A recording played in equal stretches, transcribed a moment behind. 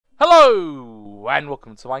Hello, and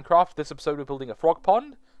welcome to Minecraft. This episode we're building a frog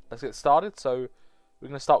pond. Let's get started. So we're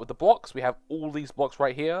going to start with the blocks. We have all these blocks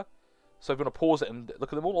right here. So we're going to pause it and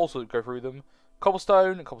look at them all, also go through them.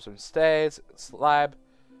 Cobblestone, cobblestone stairs, slab,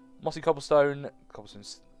 mossy cobblestone,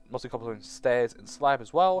 mossy cobblestone stairs and slab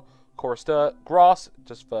as well. Chorus dirt, grass,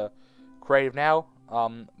 just for creative now.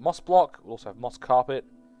 Moss block, we'll also have moss carpet.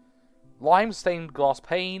 Lime stained glass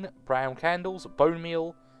pane, brown candles, bone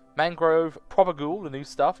meal, mangrove, propagule, the new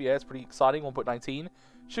stuff, yeah, it's pretty exciting, 1.19.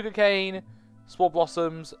 Sugarcane, spore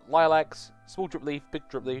blossoms, lilacs, small drip leaf, big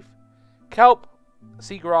drip leaf, kelp,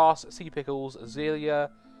 seagrass, sea pickles,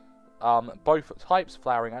 azalea, both types,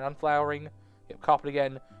 flowering and unflowering. Yep, carpet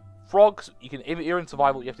again. Frogs, you can, if you're in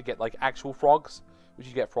survival, you have to get like actual frogs, which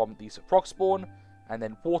you get from these frog spawn, and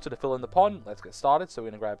then water to fill in the pond. Let's get started. So we're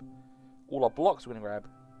going to grab all our blocks, we're going to grab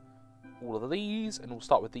all of these, and we'll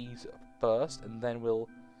start with these first, and then we'll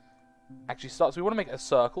actually start. So we want to make a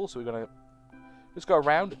circle, so we're going to just go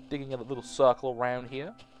around, digging a little circle around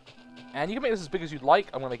here. And you can make this as big as you'd like.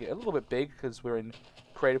 I'm going to make it a little bit big, because we're in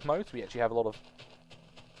creative mode, so we actually have a lot of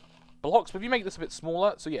blocks. But if you make this a bit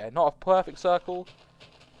smaller, so yeah, not a perfect circle,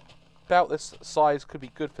 about this size could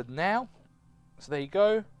be good for now. So there you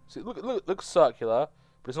go. So it looks circular,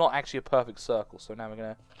 but it's not actually a perfect circle. So now we're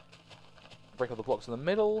going to break all the blocks in the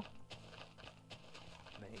middle.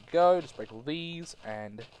 There you go. Just break all these,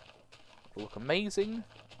 and it'll look amazing.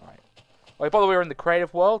 Alright. Oh, by the way, we're in the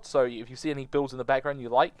creative world, so if you see any builds in the background you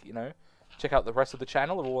like, you know, check out the rest of the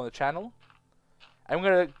channel. They're all on the channel. And we're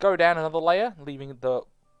going to go down another layer, leaving the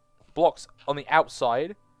blocks on the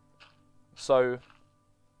outside. So,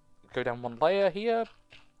 go down one layer here.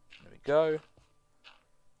 There we go.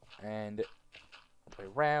 And all the way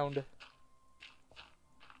around. Here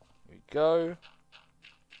we go.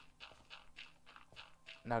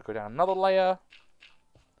 Now go down another layer.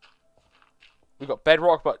 We've got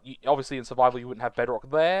bedrock, but obviously in survival you wouldn't have bedrock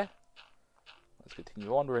there. Let's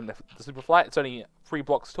continue on. We're in the super flat. It's only 3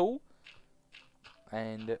 blocks tall.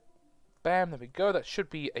 And bam, there we go. That should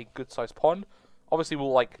be a good sized pond. Obviously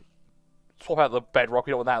we'll like swap out the bedrock.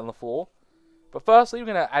 We don't want that on the floor. But firstly,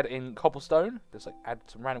 we're going to add in cobblestone. Just like add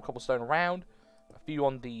some random cobblestone around. A few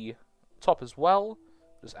on the top as well.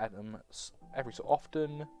 Just add them every so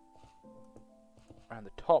often. Around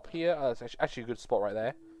the top here. Oh, that's actually a good spot right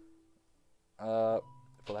there.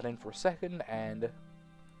 Put that in for a second, and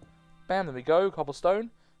bam, there we go,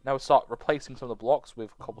 cobblestone. Now we'll start replacing some of the blocks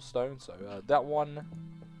with cobblestone. So that one,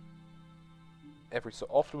 every so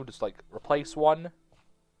often we'll just like replace one.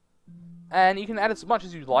 And you can add as much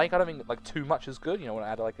as you like. I don't think like too much is good. You know, want to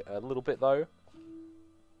add like a little bit though,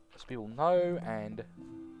 so people know. And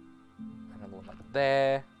another one like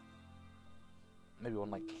there. Maybe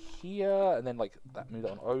one like here, and then like that. Move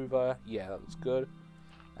that one over. Yeah, that looks good.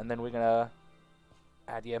 And then we're gonna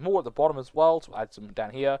add more at the bottom as well. So we'll add some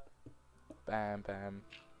down here. Bam, bam,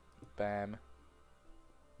 bam.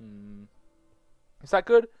 Is that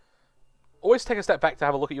good? Always take a step back to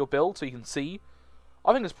have a look at your build so you can see.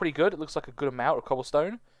 I think it's pretty good. It looks like a good amount of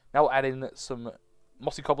cobblestone. Now we'll add in some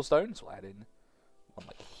mossy cobblestone. So we'll add in one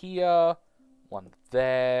like here, one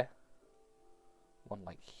there, one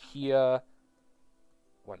like here,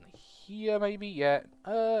 one here maybe. Yeah.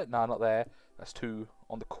 No, not there. That's 2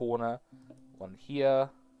 on the corner. One here,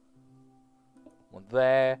 one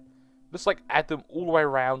there. Just like add them all the way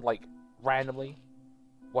around, like randomly.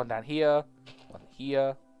 One down here, one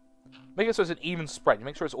here. Make it so it's an even spread. You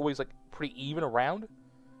make sure it's always like pretty even around,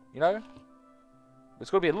 you know?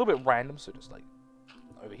 It's got to be a little bit random, so just like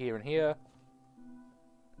over here and here.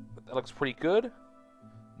 But that looks pretty good.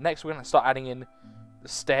 Next, we're going to start adding in the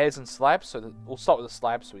stairs and slabs. So we'll start with the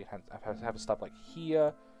slabs, so we have a slab like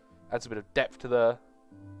here. Adds a bit of depth to the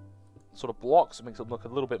sort of blocks. It makes it look a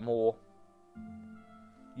little bit more,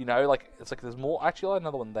 you know, like it's like there's more. Actually, I'll add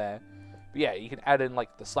another one there. But yeah, you can add in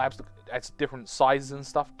like the slabs, adds different sizes and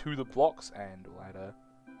stuff to the blocks, and we'll add a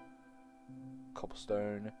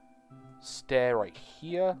cobblestone stair right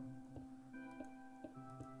here.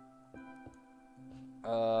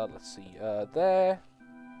 Let's see, there.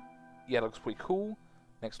 Yeah, it looks pretty cool.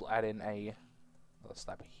 Next, we'll add in another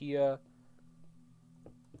slab here.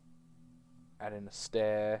 Add in a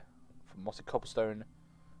stair from mossy cobblestone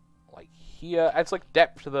like here. Adds like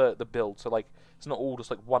depth to the build, so like it's not all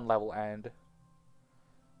just like one level. And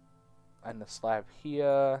the slab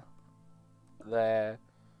here, there,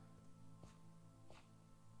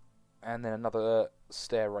 and then another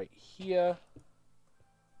stair right here,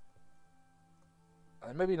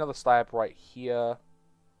 and maybe another slab right here.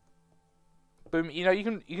 Boom. You know, you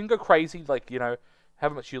can go crazy, like, you know,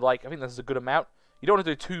 however much you like. I think this is a good amount. You don't want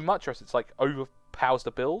to do too much, or else it's like overpowers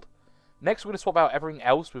the build. Next, we're going to swap out everything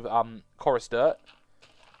else with chorus dirt.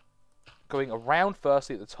 Going around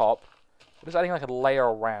firstly at the top. We're just adding like a layer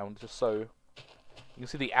around, just so you can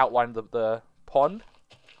see the outline of the pond.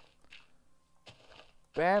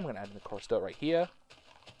 Bam, I'm going to add in the chorus dirt right here.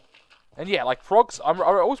 And yeah, like frogs, I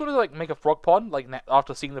always wanted to like make a frog pond, like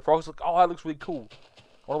after seeing the frogs, like, oh, that looks really cool.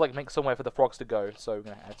 I want to like make somewhere for the frogs to go, so we're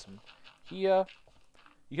going to add some here.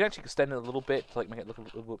 You can actually extend it a little bit to like make it look a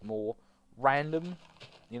little bit more random,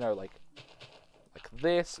 you know, like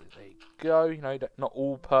this. There you go. You know, not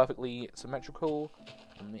all perfectly symmetrical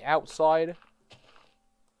on the outside.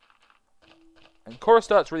 And chorus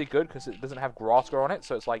dirt's really good because it doesn't have grass grow on it,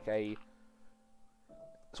 so it's like a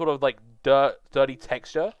sort of like dirty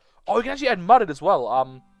texture. Oh, you can actually add mud as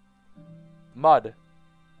well. Mud.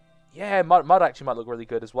 Yeah, mud actually might look really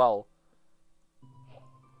good as well.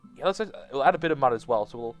 Yeah, we'll add a bit of mud as well.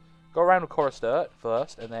 So we'll go around with chorus dirt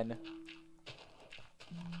first, and then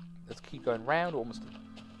let's keep going round. Almost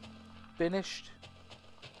finished.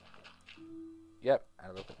 Yep,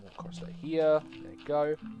 add a little bit more chorus dirt here. There you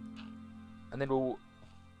go. And then we'll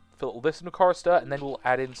fill all this into chorus dirt, and then we'll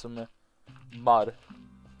add in some mud.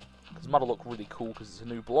 Because mud will look really cool because it's a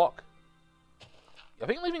new block. I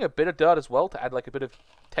think leaving a bit of dirt as well to add like a bit of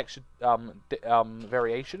texture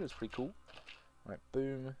variation is pretty cool. Alright,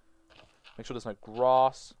 boom. Make sure there's no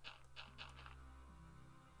grass.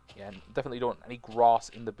 Yeah, definitely don't want any grass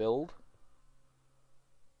in the build.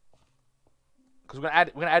 Because we're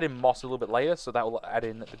gonna add in moss a little bit later, so that will add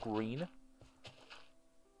in the green.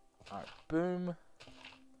 Alright, boom.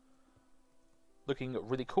 Looking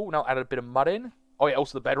really cool. Now add a bit of mud in. Oh yeah,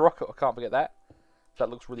 also the bedrock. I can't forget that. That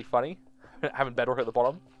looks really funny. Having bedrock at the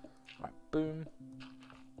bottom. Alright, boom.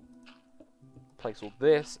 Place all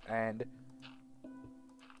this, and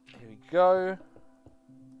here we go.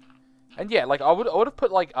 And yeah, like I would have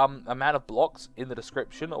put like amount of blocks in the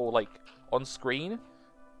description or like on screen,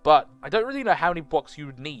 but I don't really know how many blocks you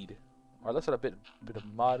would need. Alright, let's add a bit of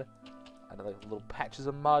mud. Add like little patches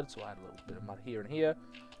of mud, so I add a little bit of mud here and here,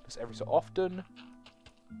 just every so often.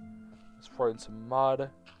 Let's throw in some mud.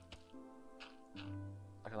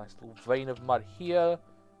 Like a nice little vein of mud here.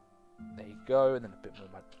 There you go, and then a bit more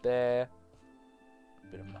mud there.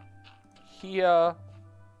 A bit of mud here.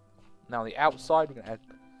 Now on the outside, we're gonna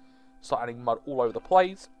start adding mud all over the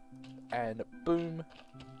place. And boom.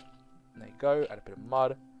 There you go, add a bit of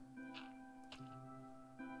mud.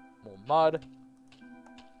 More mud.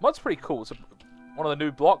 Mud's pretty cool. It's one of the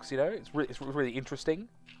new blocks, you know. It's really interesting.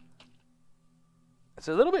 It's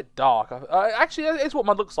a little bit dark. Actually, it's what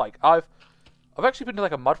mud looks like. I've actually been to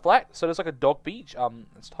like a mud flat, so there's like a dog beach.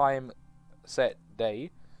 It's time, set, day,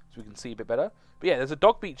 so we can see a bit better. But yeah, there's a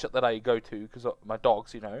dog beach that I go to because of my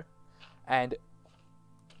dogs, you know. And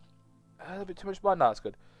a bit too much mud. No, that's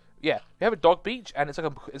good. Yeah, we have a dog beach, and it's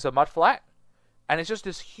a mud flat, and it's just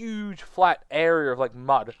this huge flat area of like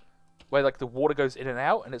mud, where like the water goes in and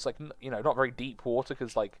out, and it's like, you know, not very deep water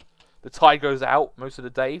because like the tide goes out most of the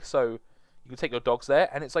day, so you can take your dogs there,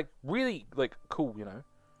 and it's like really like cool, you know.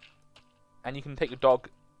 And you can take your dog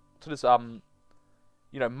to this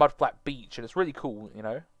you know, mud flat beach, and it's really cool, you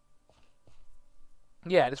know.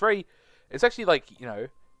 Yeah, and it's actually like, you know,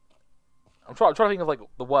 I'm trying to think of like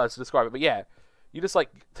the words to describe it, but yeah, you just like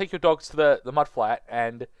take your dogs to the mud flat,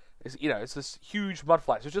 and it's, you know, it's this huge mud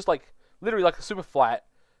flat. So it's just like literally like a super flat,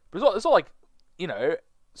 but it's not like, you know,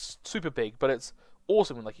 super big, but it's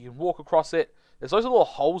awesome. Like you can walk across it. There's loads of little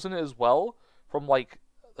holes in it as well from like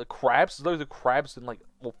the crabs. There's loads of crabs and like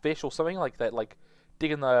little fish or something like that, like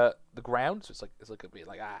dig in the ground. So it's like a bit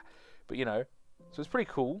like but you know, so it's pretty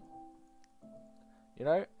cool. You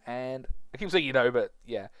know, and I keep saying you know, but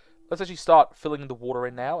yeah. Let's actually start filling the water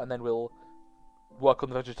in now, and then we'll work on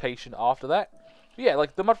the vegetation after that. But yeah,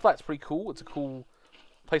 like the mud flat's pretty cool. It's a cool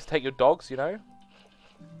place to take your dogs, you know.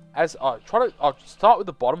 As I'll start with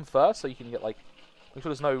the bottom first, so you can get like, make sure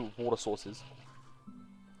there's no water sources,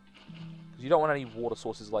 because you don't want any water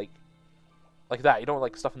sources like that. You don't want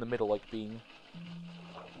like stuff in the middle like being.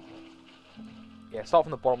 Yeah, start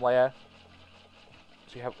from the bottom layer,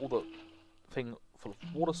 so you have all the thing full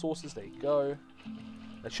of water sources. There you go.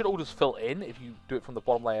 They should all just fill in if you do it from the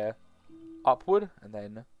bottom layer upward, and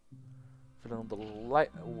then fill in the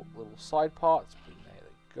little side parts. There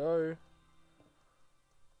they go.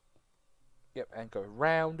 Yep, and go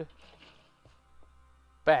round.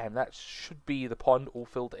 Bam, that should be the pond all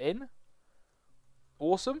filled in.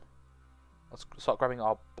 Awesome. Let's start grabbing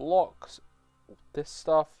our blocks. All this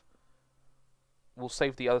stuff. We'll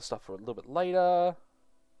save the other stuff for a little bit later.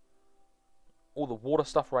 All the water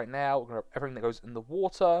stuff right now. We're gonna grab everything that goes in the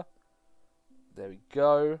water. There we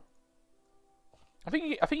go. I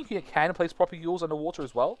think you can place propagules underwater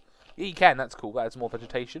as well. Yeah, you can. That's cool. That adds more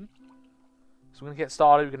vegetation. So we're going to get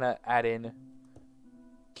started. We're going to add in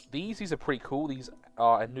these. These are pretty cool. These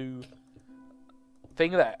are a new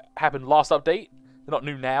thing that happened last update. They're not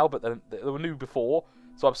new now, but they were new before.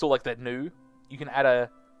 So I'm still like they're new. You can add a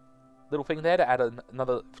little thing there to add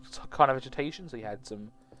another kind of vegetation. So you had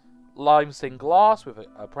some limestone glass with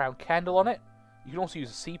a brown candle on it. You can also use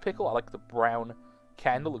a sea pickle. I like the brown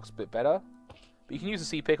candle. Looks a bit better. But you can use a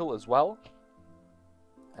sea pickle as well.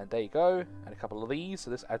 And there you go. Add a couple of these.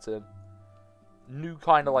 So this adds a new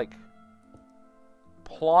kind of like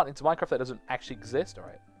plant into Minecraft that doesn't actually exist.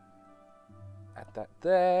 Alright. Add that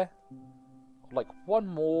there. Like one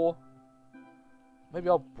more. Maybe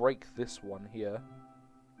I'll break this one here.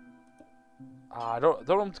 I don't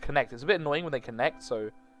want them to connect. It's a bit annoying when they connect, so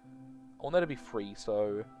I want there to be free,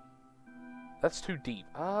 so that's too deep.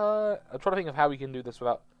 I'm trying to think of how we can do this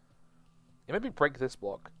without... Yeah, maybe break this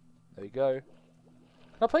block. There you go.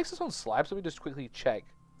 Can I place this on slabs? Let me just quickly check.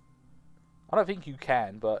 I don't think you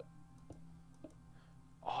can, but...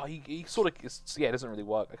 Oh, he sort of... Yeah, it doesn't really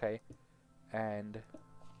work. Okay. And...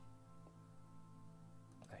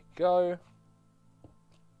 There you go.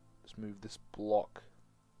 Let's move this block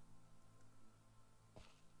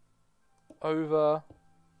over.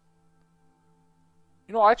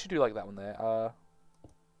 You know, I actually do like that one there.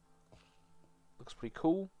 Looks pretty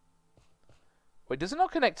cool. Wait, does it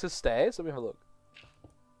not connect to stairs? Let me have a look.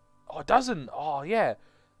 Oh, it doesn't. Oh, yeah.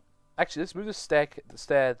 Actually, let's move the stair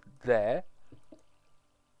there.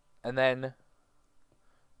 And then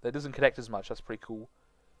that doesn't connect as much. That's pretty cool.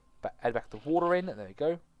 But add back the water in, and there you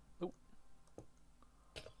go.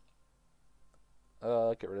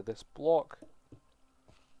 Get rid of this block.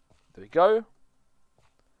 There we go.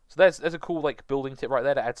 So there's a cool like building tip right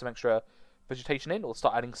there to add some extra vegetation in. We'll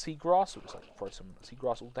start adding seagrass. So just like throw some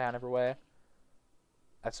seagrass all down everywhere.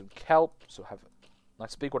 Add some kelp. So have a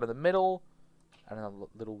nice big one in the middle, and another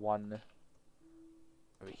little one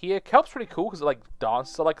over here. Kelp's pretty cool because it like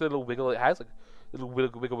dances. I like the little wiggle it has, like little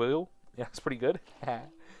wiggle. Yeah, it's pretty good.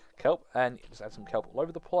 Kelp, and just add some kelp all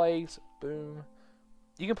over the place. Boom.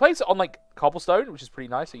 You can place it on like cobblestone, which is pretty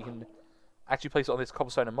nice. So you can actually place it on this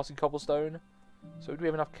cobblestone and mossy cobblestone. So do we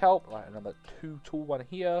have enough kelp? Right, another 2 tall one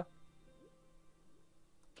here.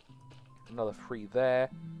 Another 3 there.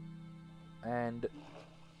 And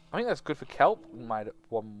I think that's good for kelp. We might add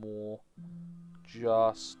one more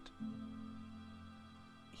just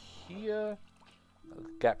here.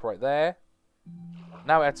 A gap right there.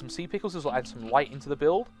 Now add some sea pickles. This will add some light into the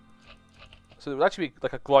build. So it will actually be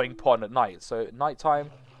like a glowing pond at night. So at night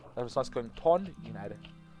time, there's a nice glowing pond. You can add a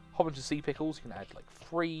whole bunch of sea pickles. You can add like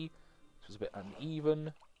 3. This was a bit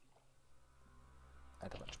uneven.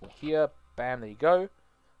 Add a bunch more here. Bam, there you go.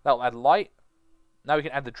 That'll add light. Now we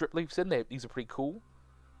can add the drip leaves in there. These are pretty cool.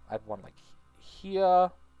 Add one like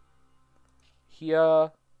here.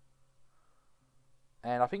 Here.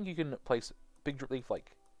 And I think you can place big drip leaf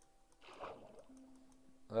like...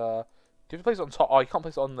 do you have to place it on top? Oh, you can't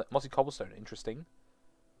place it on the mossy cobblestone. Interesting. Can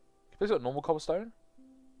you place it on normal cobblestone?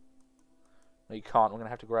 No, you can't. We're going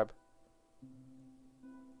to have to grab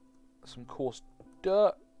some coarse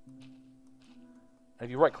dirt. And if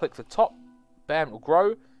you right-click the top, bam, it'll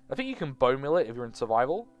grow. I think you can bone mill it if you're in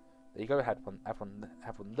survival. There you go. Have one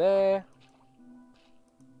there.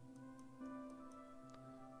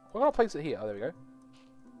 We're going to place it here. Oh, there we go.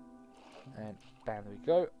 And bam, there we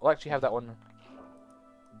go. I'll actually have that one...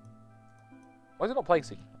 Why is it not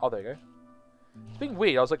placing? Oh, there you go. It's being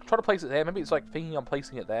weird. I was like trying to place it there. Maybe it's like thinking I'm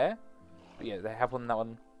placing it there. But yeah, they have that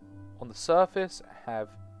one on the surface. Have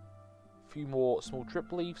a few more small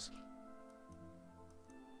drip leaves.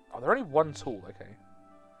 Oh, they're only 1 tall. Okay.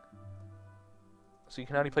 So you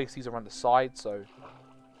can only place these around the side. So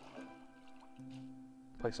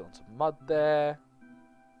place it on some mud there.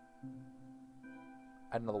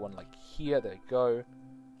 Add another one like here. There you go.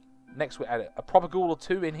 Next we add a propagaule or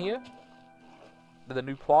 2 in here. The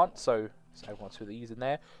new plant, so let's add 1 or 2 of these in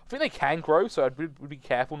there. I think they can grow, so I'd be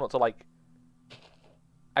careful not to like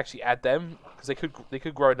actually add them because they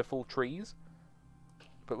could grow into full trees.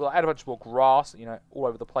 But we'll add a bunch more grass, you know, all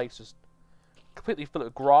over the place. Just completely fill it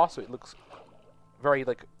with grass, so it looks very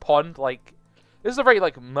like pond. Like this is a very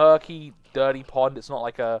like murky, dirty pond. It's not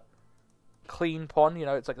like a clean pond, you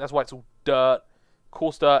know. It's like that's why it's all dirt,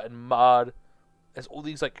 coarse dirt and mud. There's all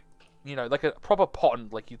these like, you know, like a proper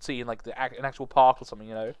pond, like you'd see in like an actual park or something,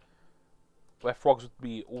 you know, where frogs would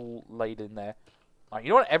be all laid in there. Like, you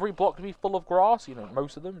don't want every block to be full of grass, you know,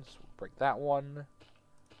 most of them. Just break that one.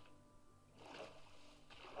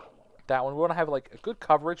 That one. We want to have like a good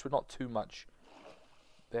coverage, but not too much.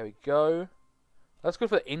 There we go. That's good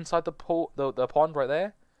for the inside the pond right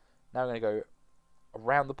there. Now we're gonna go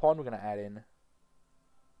around the pond, we're going to add in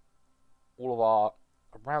all of our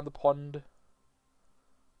around the pond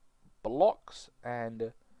blocks.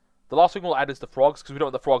 And the last thing we'll add is the frogs, because we don't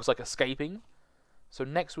want the frogs like escaping. So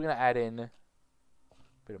next we're going to add in a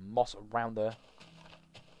bit of moss around the...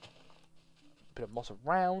 bit of moss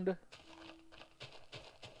around.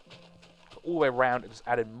 All the way around, and just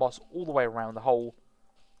add in moss all the way around the whole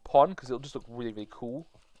pond, because it'll just look really, really cool.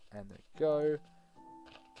 And there we go.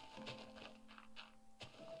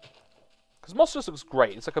 Because moss just looks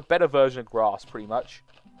great. It's like a better version of grass, pretty much.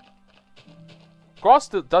 Grass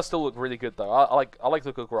does still look really good, though. I like the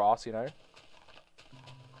look of grass, you know.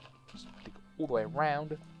 Just dig all the way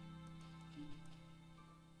around.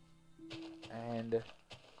 And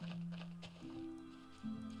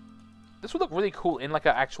this would look really cool in like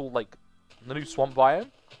an actual like the new swamp biome.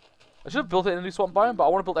 I should have built it in the new swamp biome, but I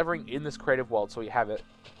want to build everything in this creative world so we have it.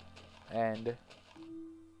 And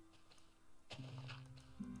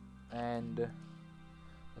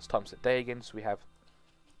let's time set day again, so we have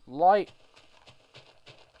light.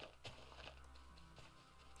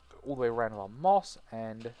 Go all the way around our moss,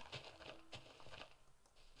 and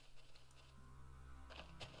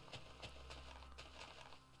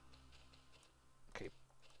okay,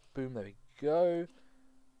 boom, there we go.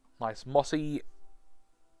 Nice mossy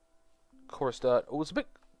chorus dirt. Oh, it's a bit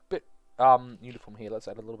uniform here. Let's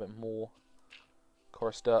add a little bit more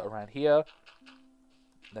chorus dirt around here.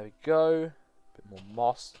 There we go. A bit more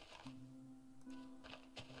moss.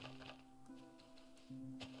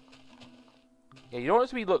 Yeah, you don't want it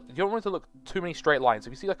to be you don't want it to look too many straight lines.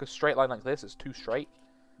 If you see like a straight line like this, it's too straight.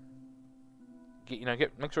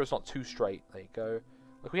 Make sure it's not too straight. There you go.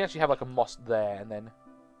 Like we can actually have like a moss there, and then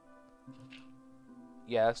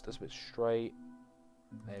yeah, that's a bit straight.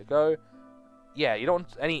 There you go. Yeah, you don't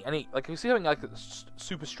want any like if you see something like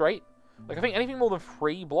super straight. Like I think anything more than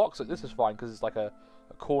 3 blocks, like this is fine because it's like a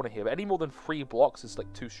corner here. But any more than 3 blocks is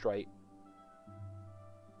like too straight.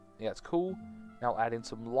 Yeah, it's cool. Now I'll add in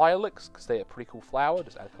some lilacs because they're a pretty cool flower.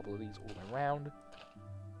 Just add a couple of these all the way around.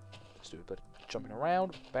 Just do a bit of jumping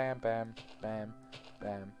around. Bam, bam, bam,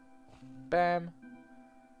 bam, bam.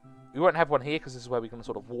 We won't have one here because this is where we can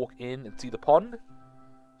sort of walk in and see the pond.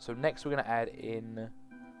 So next we're going to add in,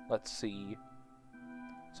 let's see,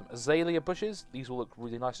 some azalea bushes. These will look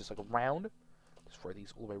really nice, just like around. Just throw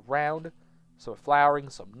these all the way around. Some are flowering,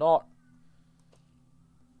 some not.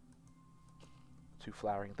 2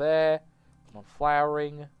 flowering there.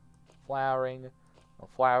 Non-flowering, flowering,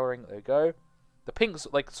 non-flowering. There we go. The pinks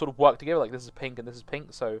like sort of work together. Like this is pink and this is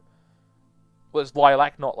pink. So, well, it's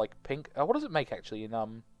lilac, not like pink. What does it make actually in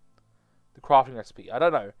the crafting recipe? I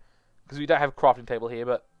don't know because we don't have a crafting table here.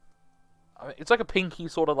 But I mean, it's like a pinky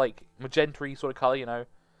sort of like magenta-y sort of color, you know.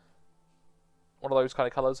 One of those kind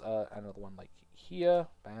of colors. Another one like here.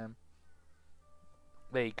 Bam.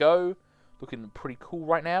 There you go. Looking pretty cool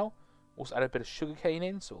right now. Also add a bit of sugarcane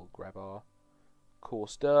in, so we'll grab our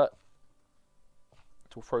coarse dirt.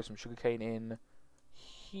 So we'll throw some sugarcane in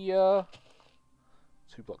here.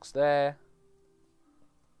 2 blocks there.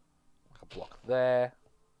 Like a block there.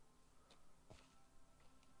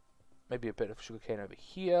 Maybe a bit of sugarcane over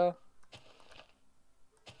here.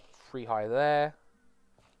 3 high there.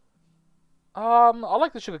 I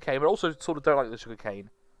like the sugarcane, but also sort of don't like the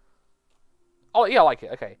sugarcane. Oh, yeah, I like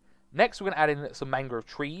it. Okay. Next, we're going to add in some mangrove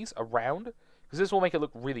trees around, because this will make it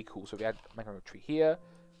look really cool. So we add a mangrove tree here,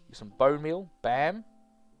 use some bone meal, bam.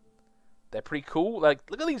 They're pretty cool. Like,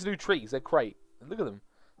 look at these new trees. They're great. Look at them.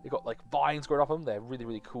 They've got, like, vines growing off them. They're really,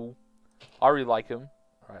 really cool. I really like them.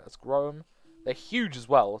 All right, let's grow them. They're huge as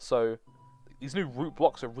well, so these new root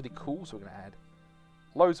blocks are really cool. So we're going to add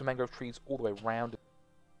loads of mangrove trees all the way around.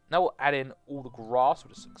 Now we'll add in all the grass.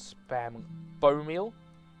 We'll just spam bone meal.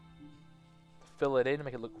 Fill it in and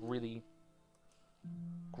make it look really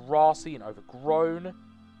grassy and overgrown.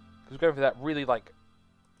 Because we're going for that really, like,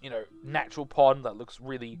 you know, natural pond that looks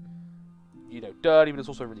really, you know, dirty, but it's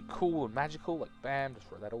also really cool and magical. Like, bam, just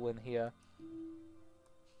throw that all in here.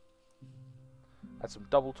 Add some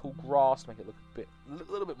double tall grass to make it look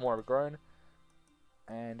a little bit more overgrown.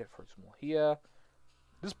 And throw some more here.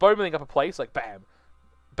 Just bone milling up a place, like, bam.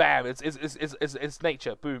 Bam, it's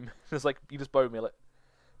nature, boom. It's like, you just bone mill it.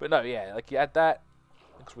 But no, yeah, like you add that,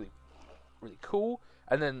 looks really, really cool.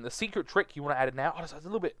 And then the secret trick you want to add it now. Oh, there's a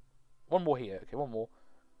little bit, one more here. Okay, one more.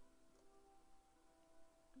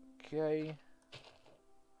 Okay,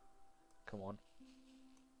 come on.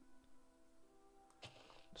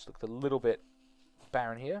 Just looked a little bit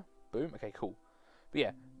barren here. Boom. Okay, cool. But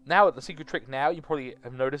yeah, now the secret trick. Now you probably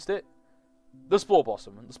have noticed it. The spore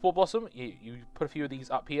blossom. The spore blossom. You put a few of these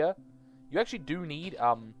up here. You actually do need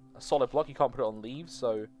a solid block. You can't put it on leaves,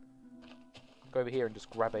 so go over here and just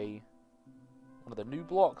grab one of the new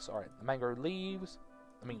blocks. Alright, the mangrove leaves.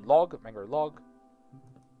 Log. Mangrove log.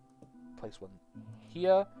 Place one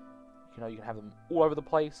here. You know, you can have them all over the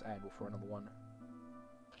place, and we'll throw another one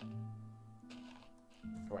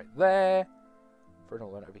right there. Throw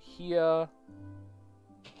another one over here.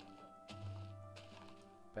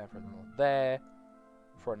 Bam, throw another one there.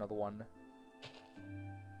 Throw another one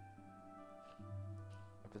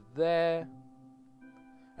over there.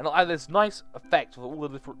 And it'll add this nice effect with all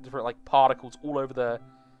the different like particles all over the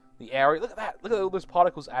area. Look at that! Look at all those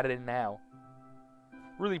particles added in now.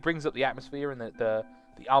 Really brings up the atmosphere and the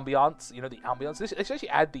ambiance. You know, the ambiance. They should actually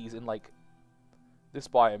add these in like this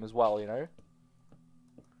biome as well. You know.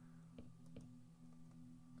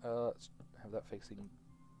 Let's have that facing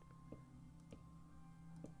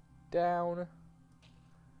down.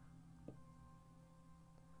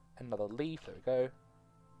 Another leaf. There we go.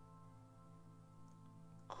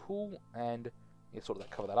 Cool. And yeah, sort of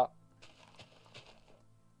cover that up.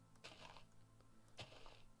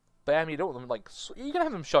 Bam, you don't want them like you can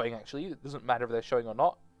have them showing actually. It doesn't matter if they're showing or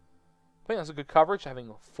not. I think that's a good coverage,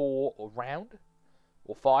 having 4 around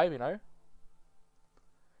or 5, you know.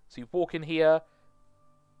 So you walk in here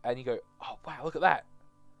and you go, oh wow, look at that.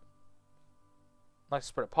 Nice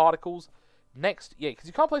spread of particles. Next, yeah, because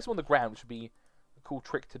you can't place them on the ground, which would be a cool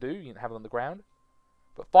trick to do. You can have them on the ground.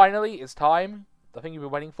 But finally, it's time. The thing you've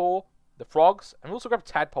been waiting for, the frogs, and we also grab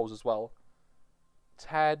tadpoles as well.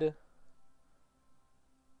 Tadpoles.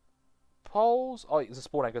 Oh, it's a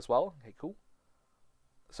spawn egg as well. Okay, cool.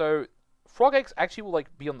 So frog eggs actually will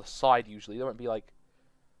like be on the side usually. They won't be like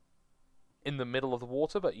in the middle of the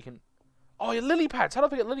water, but you can. Oh, yeah, lily pads. How did I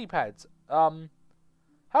forget lily pads? How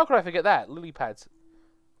could I forget that? Lily pads.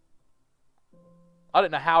 I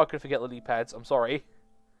don't know how I could forget lily pads. I'm sorry.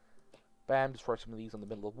 Bam, just throw some of these in the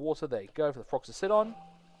middle of water. There you go, for the frogs to sit on.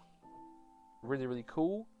 Really, really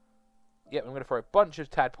cool. Yep, I'm going to throw a bunch of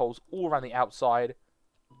tadpoles all around the outside.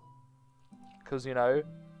 Because, you know,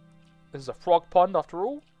 this is a frog pond after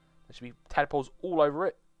all. There should be tadpoles all over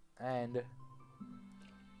it. And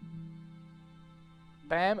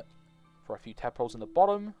bam. Throw a few tadpoles in the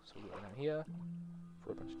bottom. So we'll go down here.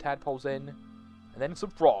 Throw a bunch of tadpoles in. And then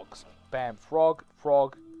some frogs. Bam, frog,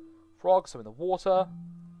 frog, frog. Some in the water.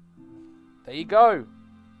 There you go.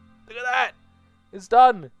 Look at that. It's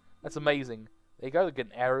done. That's amazing. There you go. Get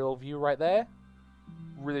an aerial view right there.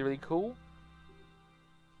 Really, really cool.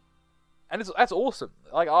 And that's awesome.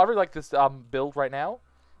 Like I really like this build right now.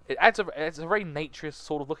 It's a very naturist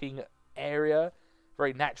sort of looking area,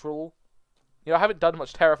 very natural. You know, I haven't done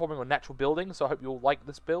much terraforming or natural building, so I hope you'll like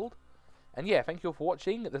this build. And yeah, thank you all for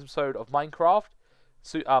watching this episode of Minecraft.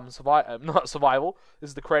 Not survival. This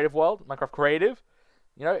is the creative world, Minecraft Creative.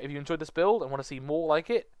 You know, if you enjoyed this build and want to see more like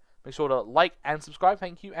it, make sure to like and subscribe.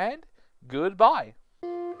 Thank you, and goodbye.